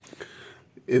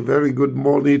A very good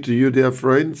morning to you, dear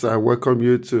friends. I welcome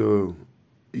you to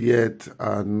yet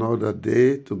another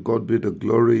day. To God be the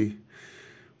glory.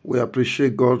 We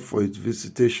appreciate God for His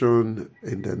visitation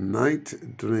in the night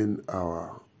during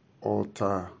our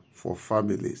altar for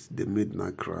families, the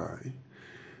midnight cry.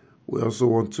 We also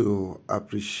want to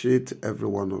appreciate every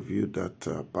one of you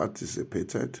that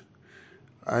participated.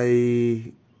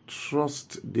 I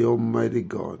trust the Almighty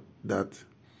God that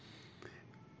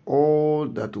all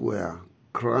that we're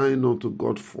crying unto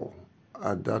God for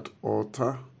at that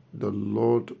altar, the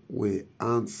Lord will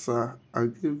answer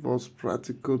and give us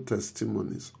practical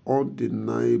testimonies,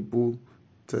 undeniable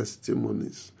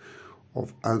testimonies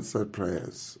of answered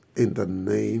prayers in the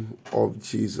name of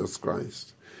Jesus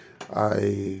Christ.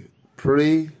 I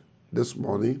pray this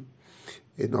morning,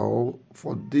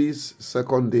 for this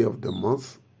second day of the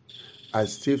month, I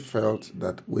still felt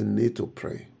that we need to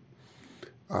pray.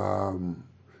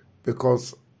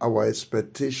 Because our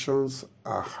expectations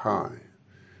are high.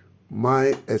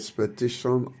 My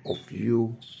expectation of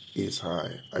you is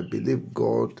high. I believe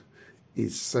God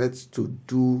is set to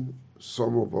do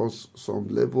some of us some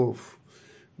level of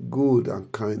good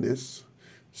and kindness.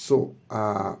 So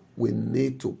we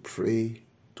need to pray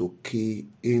to key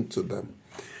into them.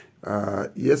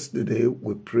 Yesterday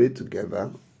we prayed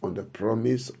together on the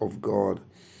promise of God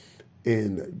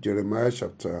in Jeremiah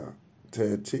chapter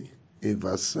 30. In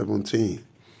verse 17.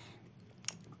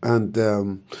 And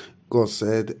God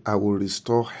said, I will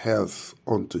restore health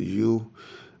unto you,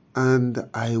 and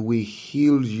I will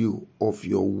heal you of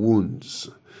your wounds,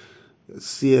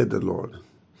 saith the Lord.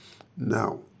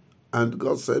 Now, and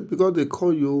God said, because they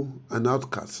call you an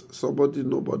outcast, somebody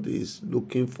nobody is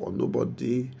looking for,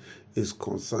 nobody is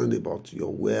concerned about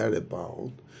your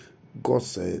whereabouts, God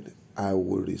said, I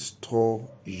will restore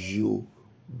you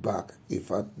back. In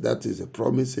fact, that is a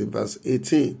promise in verse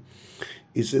 18.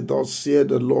 He said, thus saith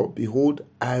the Lord, behold,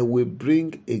 I will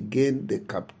bring again the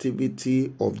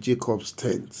captivity of Jacob's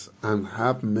tents, and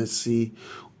have mercy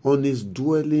on his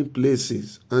dwelling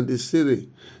places, and the city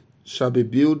shall be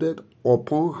builded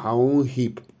upon her own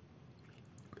heap,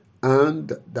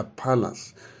 and the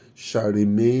palace shall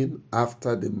remain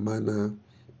after the manner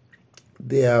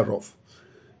thereof.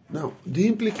 Now, the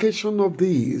implication of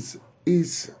this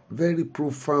is very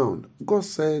profound. God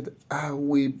said, I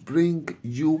will bring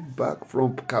you back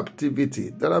from captivity.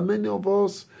 There are many of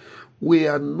us, we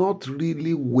are not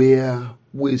really where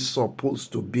we're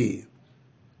supposed to be.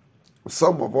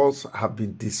 Some of us have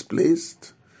been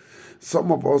displaced.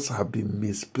 Some of us have been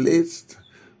misplaced.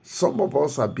 Some of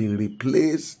us have been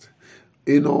replaced.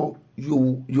 You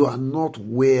are not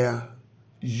where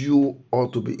you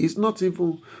ought to be. It's not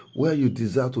even where you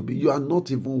desire to be. You are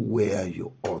not even where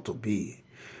you ought to be.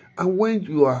 And when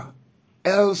you are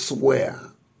elsewhere,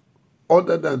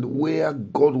 other than where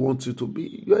God wants you to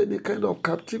be, you are in a kind of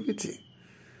captivity.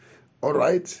 All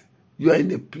right? You are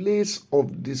in a place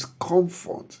of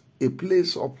discomfort, a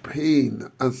place of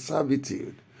pain and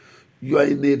servitude. You are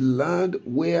in a land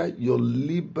where your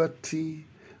liberty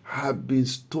has been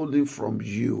stolen from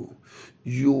you.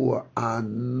 You are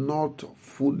not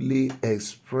fully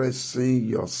expressing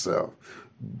yourself.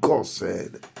 God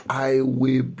said, I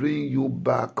will bring you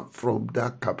back from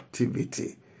that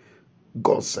captivity.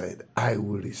 God said, I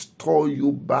will restore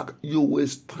you back. You will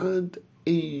stand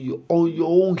on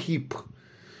your own heap.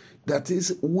 That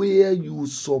is where you're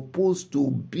supposed to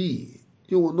be.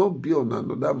 You will not be on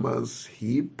another man's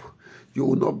heap. You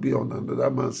will not be on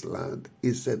another man's land.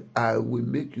 He said, I will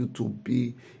make you to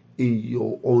be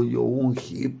on your own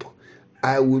heap.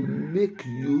 I will make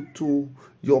you to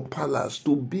your palace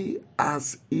to be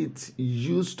as it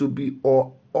used to be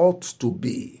or ought to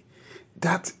be.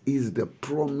 That is the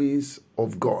promise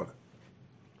of God.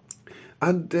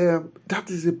 And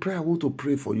that is a prayer I want to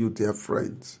pray for you, dear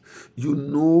friends. You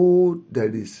know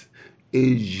there is a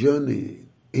yearning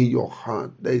in your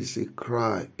heart. There is a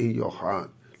cry in your heart.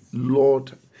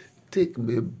 Lord, take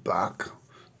me back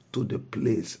to the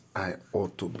place I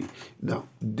ought to be. Now,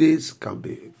 this can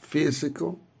be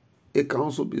physical. It can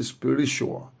also be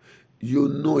spiritual. You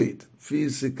know it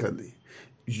physically.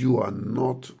 You are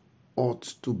not ought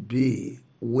to be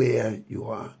where you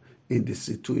are. In the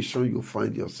situation you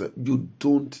find yourself, you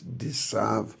don't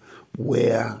deserve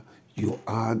where you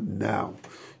are now.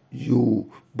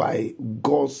 You, by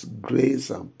God's grace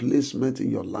and placement in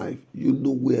your life, you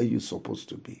know where you're supposed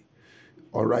to be.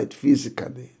 All right,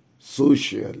 physically,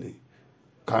 socially,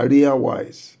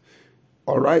 career-wise,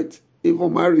 all right, even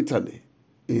maritally.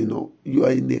 You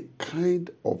are in a kind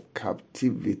of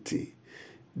captivity.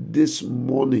 This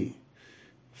morning,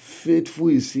 faithful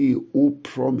is he who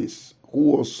promised,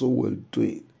 who also will do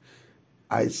it.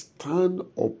 I stand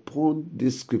upon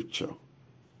this scripture.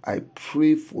 I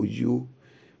pray for you,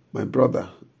 my brother.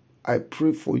 I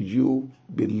pray for you,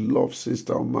 beloved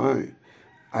sister of mine.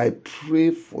 I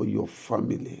pray for your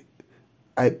family.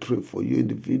 I pray for you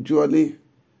individually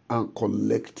and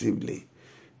collectively.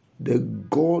 The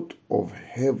God of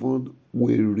heaven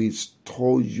will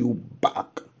restore you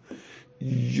back.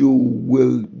 You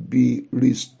will be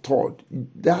restored.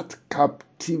 That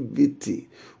captivity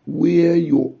where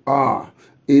you are.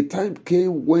 A time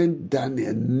came when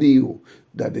Daniel knew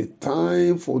that the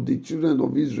time for the children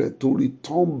of Israel to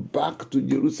return back to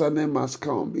Jerusalem has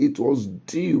come. It was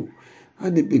due,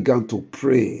 and he began to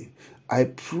pray. I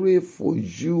pray for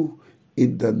you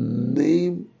in the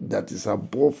name that is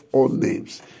above all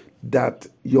names, that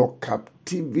your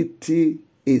captivity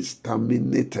is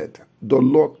terminated. The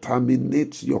Lord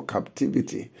terminates your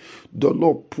captivity. The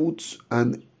Lord puts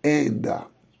an end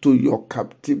to your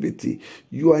captivity.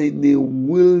 You are in a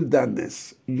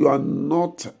wilderness. You are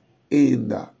not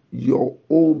in your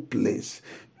own place.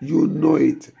 You know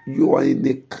it. You are in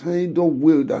a kind of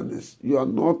wilderness. You are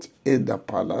not in the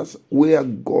palace where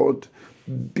God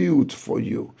built for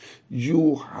you.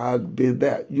 You had been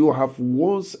there. You have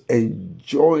once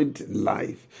enjoyed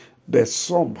life, but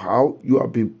somehow you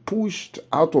have been pushed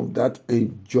out of that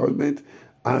enjoyment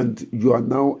and you are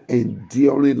now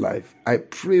enduring life. I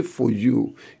pray for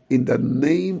you in the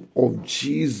name of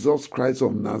Jesus Christ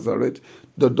of Nazareth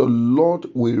that the Lord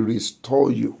will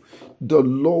restore you. The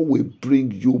Lord will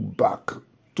bring you back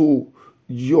to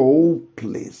your own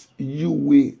place. You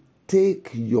will take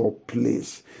your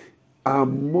place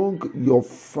among your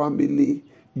family.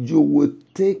 You will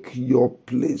take your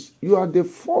place. You are the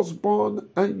firstborn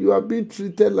and you are being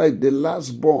treated like the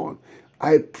lastborn.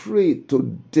 I pray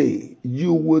today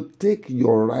you will take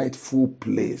your rightful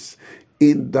place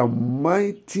in the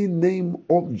mighty name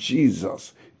of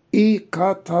Jesus.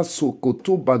 Ikata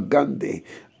sokoto bagande.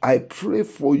 I pray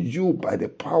for you by the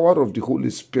power of the Holy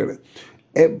Spirit.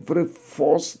 Every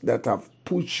force that have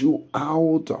put you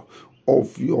out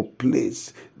of your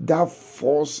place, that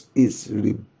force is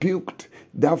rebuked.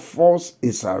 That force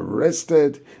is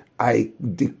arrested. I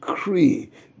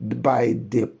decree by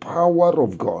the power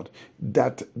of God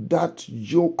that that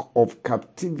yoke of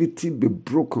captivity be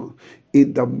broken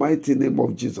in the mighty name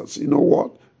of Jesus. You know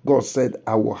what? God said,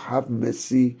 I will have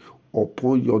mercy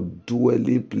upon your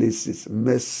dwelling places.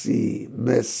 Mercy,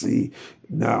 mercy.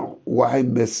 Now, why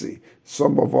mercy?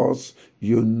 Some of us,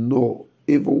 you know,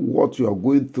 even what you are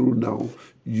going through now,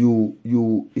 you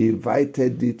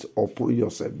invited it upon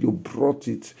yourself. You brought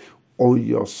it on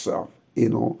yourself. You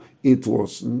know, it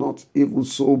was not even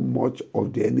so much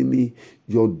of the enemy.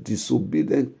 Your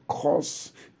disobedience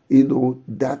caused,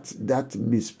 that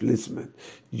misplacement.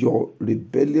 Your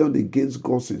rebellion against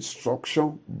God's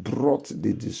instruction brought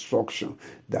the destruction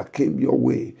that came your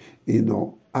way,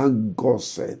 And God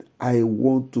said, I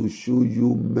want to show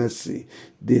you mercy.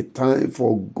 The time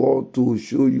for God to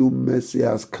show you mercy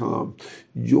has come.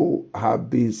 You have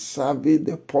been serving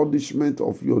the punishment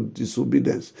of your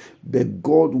disobedience, but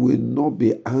God will not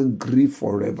be angry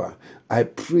forever. I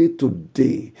pray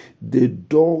today, the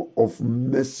door of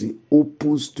mercy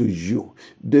opens to you.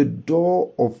 The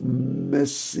door of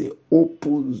mercy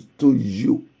opens to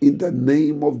you in the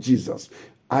name of Jesus.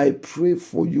 I pray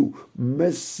for you.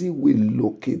 Mercy will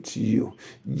locate you.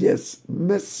 Yes,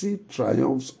 mercy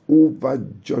triumphs over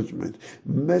judgment.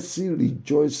 Mercy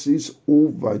rejoices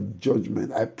over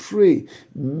judgment. I pray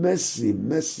mercy,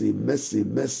 mercy, mercy,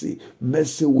 mercy.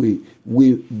 Mercy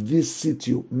will visit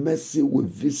you. Mercy will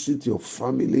visit your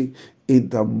family in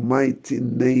the mighty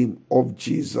name of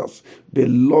Jesus.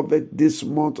 Beloved, this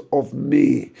month of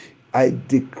May, I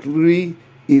decree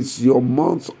it's your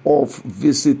month of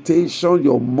visitation,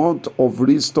 your month of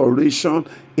restoration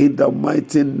in the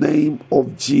mighty name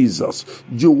of Jesus.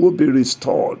 You will be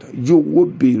restored. You will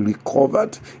be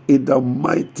recovered in the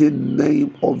mighty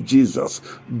name of Jesus.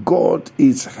 God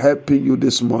is helping you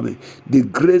this morning. The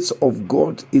grace of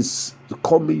God is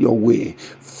coming your way.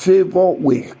 Favor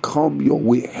will come your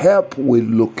way. Help will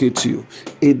locate you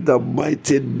in the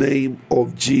mighty name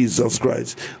of Jesus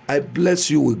Christ. I bless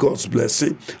you with God's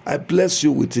blessing. I bless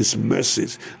you with His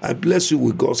mercies. I bless you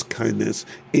with God's kindness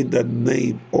in the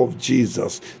name of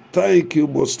Jesus. Thank you,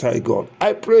 Most High God.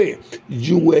 I pray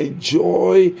you will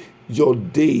enjoy your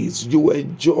days, you will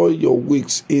enjoy your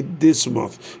weeks in this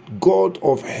month. God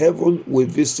of heaven will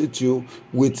visit you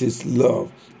with His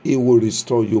love. He will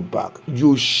restore you back.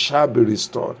 You shall be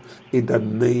restored in the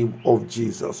name of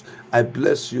Jesus. I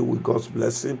bless you with God's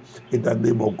blessing in the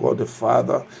name of God the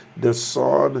Father, the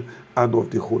Son, and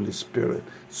of the Holy Spirit.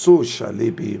 So shall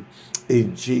it be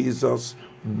in Jesus'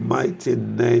 mighty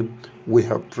name. we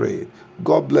have prayed.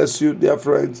 God bless you, dear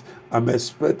friends. I'm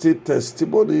expecting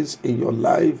testimonies in your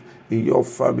life, in your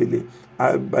family.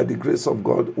 And by the grace of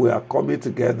God, we are coming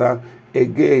together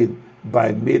again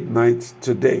by midnight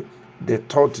today, the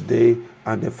third day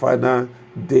and the final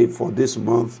day for this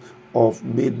month of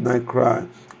Midnight Cry.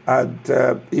 And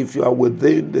if you are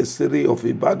within the city of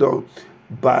Ibadan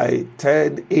by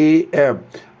 10 a.m.,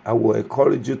 I will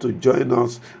encourage you to join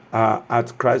us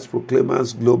at Christ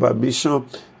Proclaimers Global Mission,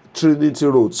 Trinity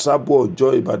Road, Sabo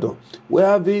Ojo, Ibadan. We're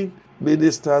having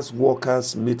ministers,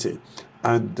 workers meeting,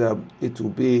 and it will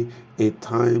be a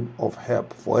time of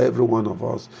help for every one of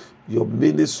us. Your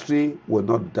ministry will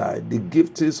not die. The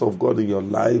giftings of God in your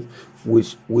life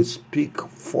will speak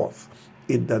forth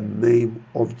in the name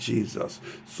of Jesus.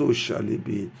 So shall it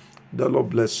be. The Lord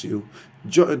bless you.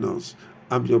 Join us.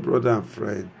 I'm your brother and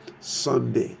friend,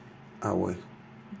 Sunday Awe.